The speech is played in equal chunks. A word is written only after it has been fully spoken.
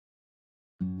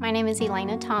My name is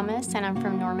Elena Thomas, and I'm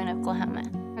from Norman, Oklahoma.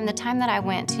 From the time that I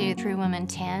went to True Women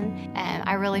 10,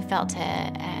 I really felt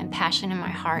a passion in my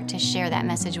heart to share that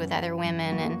message with other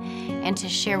women and to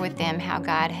share with them how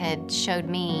God had showed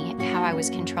me how I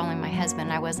was controlling my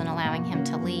husband. I wasn't allowing him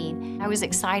to lead. I was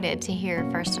excited to hear,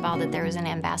 first of all, that there was an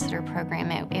ambassador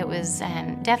program. It was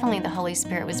definitely the Holy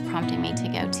Spirit was prompting me to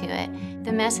go to it.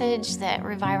 The message that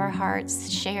Revive Our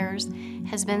Hearts shares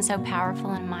has been so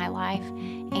powerful in my life,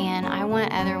 and I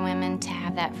want other women to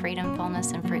have that freedom,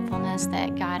 fullness, and fruitfulness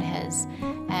that God has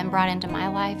brought into my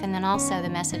life. And then also the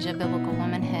message of biblical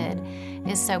womanhood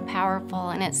is so powerful,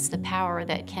 and it's the power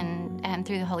that can,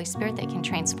 through the Holy Spirit, that can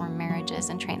transform marriages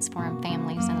and transform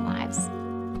families and lives.